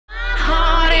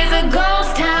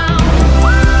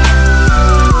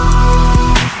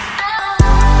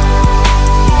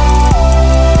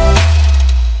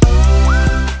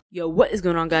what is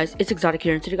going on, guys? It's Exotic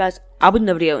here, and today, guys, I'll be in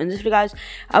the video. In this video, guys,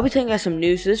 I'll be telling you guys some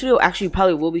news. So this video actually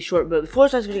probably will be short, but before I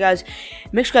start this video, guys,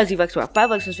 make sure you guys leave about 5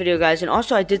 likes on this video, guys. And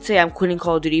also, I did say I'm quitting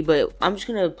Call of Duty, but I'm just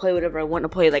gonna play whatever I want to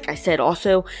play, like I said.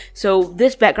 Also, so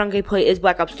this background gameplay is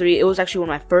Black Ops 3. It was actually one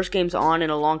of my first games on in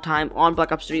a long time on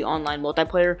Black Ops 3 online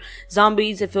multiplayer.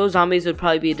 Zombies, if it was zombies, it would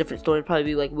probably be a different story. It'd probably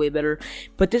be like way better.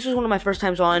 But this was one of my first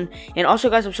times on. And also,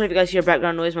 guys, I'm sorry if you guys hear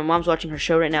background noise. My mom's watching her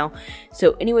show right now.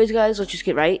 So, anyways, guys, let's just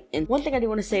get right. And one thing I do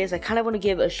want to say is I kind of want to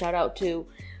give a shout out to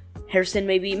Harrison,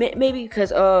 maybe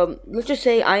because let's just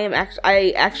say I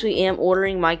actually am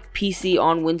ordering my PC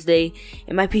on Wednesday,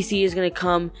 and my PC is gonna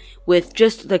come with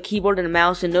just the keyboard and a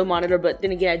mouse and no monitor. But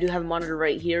then again, I do have a monitor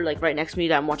right here, like right next to me,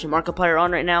 that I'm watching Markiplier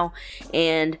on right now.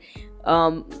 And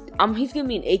he's giving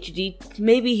me an HD.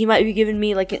 Maybe he might be giving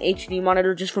me like an HD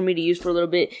monitor just for me to use for a little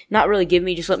bit. Not really give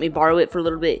me, just let me borrow it for a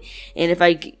little bit. And if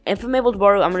I'm able to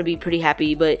borrow, I'm gonna be pretty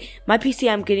happy. But my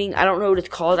PC I'm getting, I don't know what it's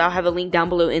called. I'll have a link down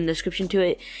below in the description to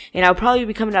it. And I'll probably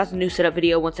be coming out with a new setup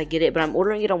video once I get it. But I'm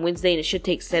ordering it on Wednesday, and it should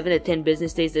take 7 to 10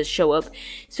 business days to show up.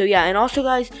 So yeah, and also,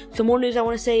 guys, some more news I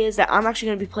want to say is that I'm actually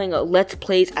gonna be playing a Let's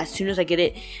Plays as soon as I get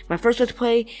it. My first Let's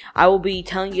Play, I will be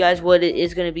telling you guys what it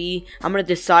is gonna be. I'm gonna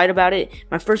decide about it.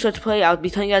 My first Let's Play, I'll be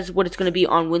telling you guys what it's going to be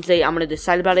on Wednesday. I'm going to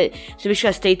decide about it, so make sure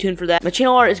you guys stay tuned for that. My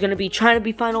channel art is going to be trying to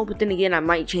be final, but then again, I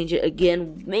might change it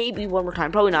again, maybe one more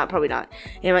time. Probably not.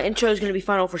 And my intro is going to be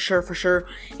final for sure,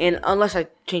 and unless I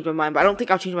change my mind, but I don't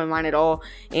think I'll change my mind at all.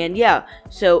 And yeah,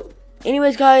 so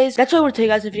anyways, guys, that's all I want to tell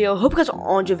you guys in the video. Hope you guys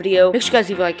all enjoyed the video. Make sure you guys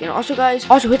leave a like, and also, guys,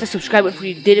 hit the subscribe button if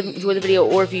you did enjoy the video,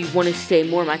 or if you want to see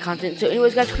more of my content. So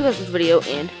anyways, guys, hope you guys watched the video,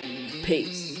 and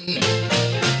peace.